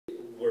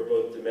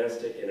both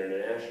domestic and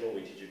international.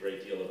 We teach a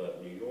great deal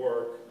about New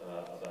York,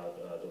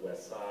 about the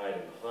West Side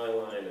and the High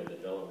Line and the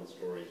development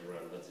stories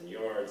around Hudson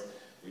Yards.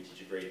 We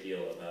teach a great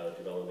deal about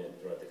development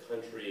throughout the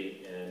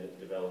country and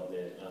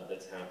development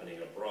that's happening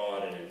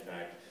abroad. And in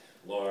fact,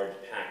 large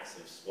packs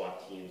of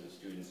SWAT teams of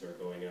students are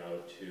going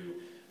out to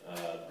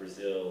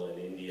Brazil and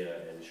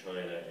India and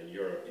China and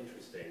Europe.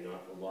 Interesting,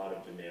 not a lot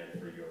of demand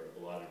for Europe,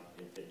 a lot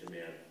of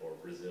demand for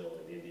Brazil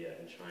and India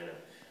and China.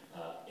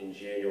 In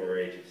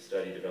January to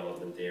study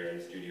development there in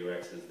Studio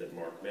X's that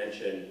Mark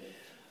mentioned.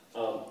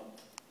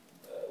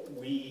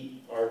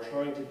 We are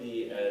trying to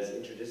be as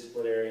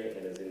interdisciplinary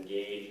and as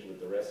engaged with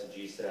the rest of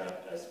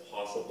GSAP as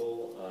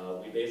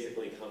possible. We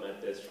basically come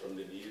at this from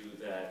the view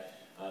that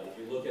if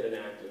you look at an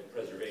act of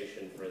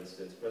preservation, for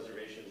instance,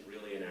 preservation is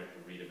really an act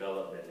of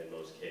redevelopment in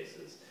most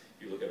cases.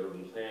 If you look at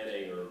urban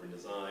planning or urban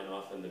design,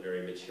 often the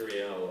very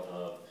material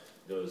of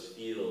those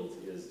fields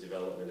is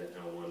development and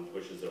how one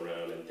pushes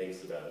around and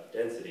thinks about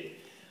density.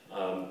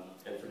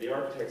 And for the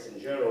architects in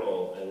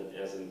general, and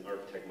as an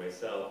architect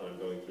myself, I'm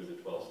going through the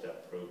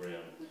 12-step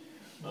program,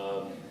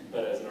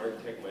 but as an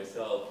architect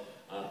myself,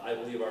 I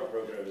believe our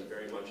program is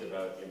very much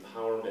about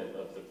empowerment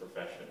of the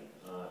profession.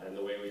 And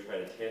the way we try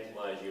to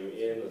tantalize you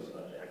in,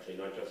 actually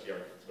not just the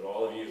architects, but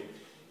all of you,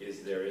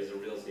 is there is a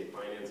real estate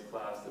finance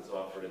class that's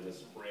offered in the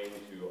spring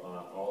to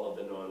all of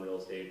the non-real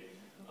estate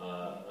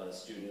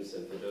students.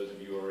 And for those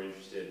of you who are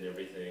interested in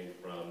everything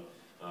from,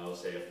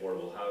 say,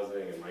 affordable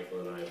housing, and Michael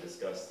and I have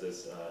discussed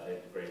this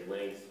at great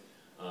length,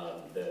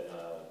 that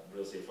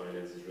real estate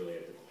finance is really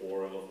at the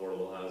core of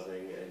affordable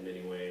housing in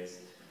many ways.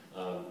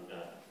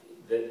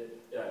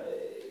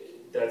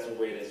 That's a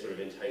way to sort of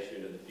entice you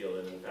into the field.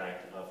 And in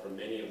fact, for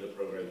many of the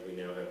programs, we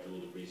now have dual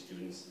degree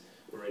students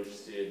who are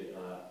interested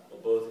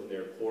both in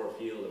their core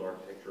field of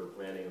architecture or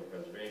planning or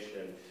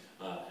preservation,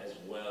 as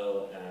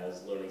well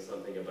as learning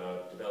something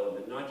about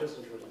development, not just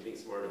in terms of being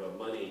smart about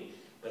money,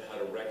 but how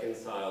to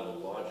reconcile the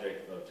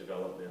logic of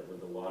development with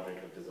the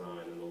logic of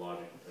design and the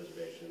logic of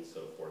preservation and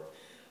so forth.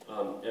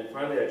 And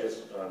finally, I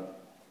just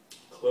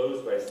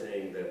close by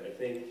saying that I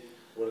think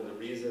one of the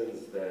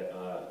reasons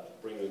that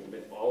bring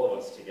all of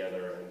us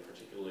together, and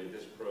particularly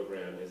this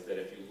program, is that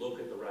if you look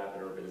at the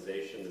rapid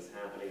urbanization that's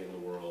happening in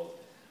the world,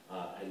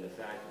 and the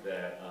fact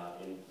that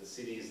in the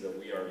cities that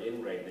we are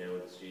in right now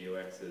at Studio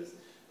X's,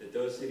 that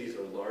those cities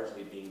are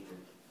largely being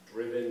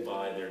driven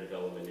by their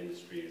development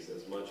industries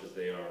as much as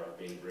they are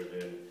being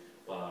driven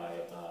by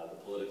the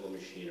political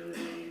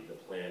machinery, the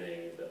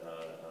planning, the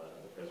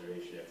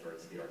preservation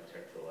efforts, the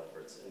architectural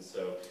efforts. And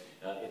so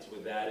it's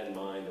with that in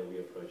mind that we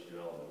approach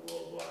development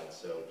worldwide.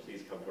 So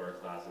please come to our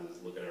classes,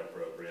 look at our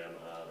program,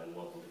 and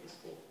welcome to the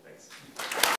school. Thanks.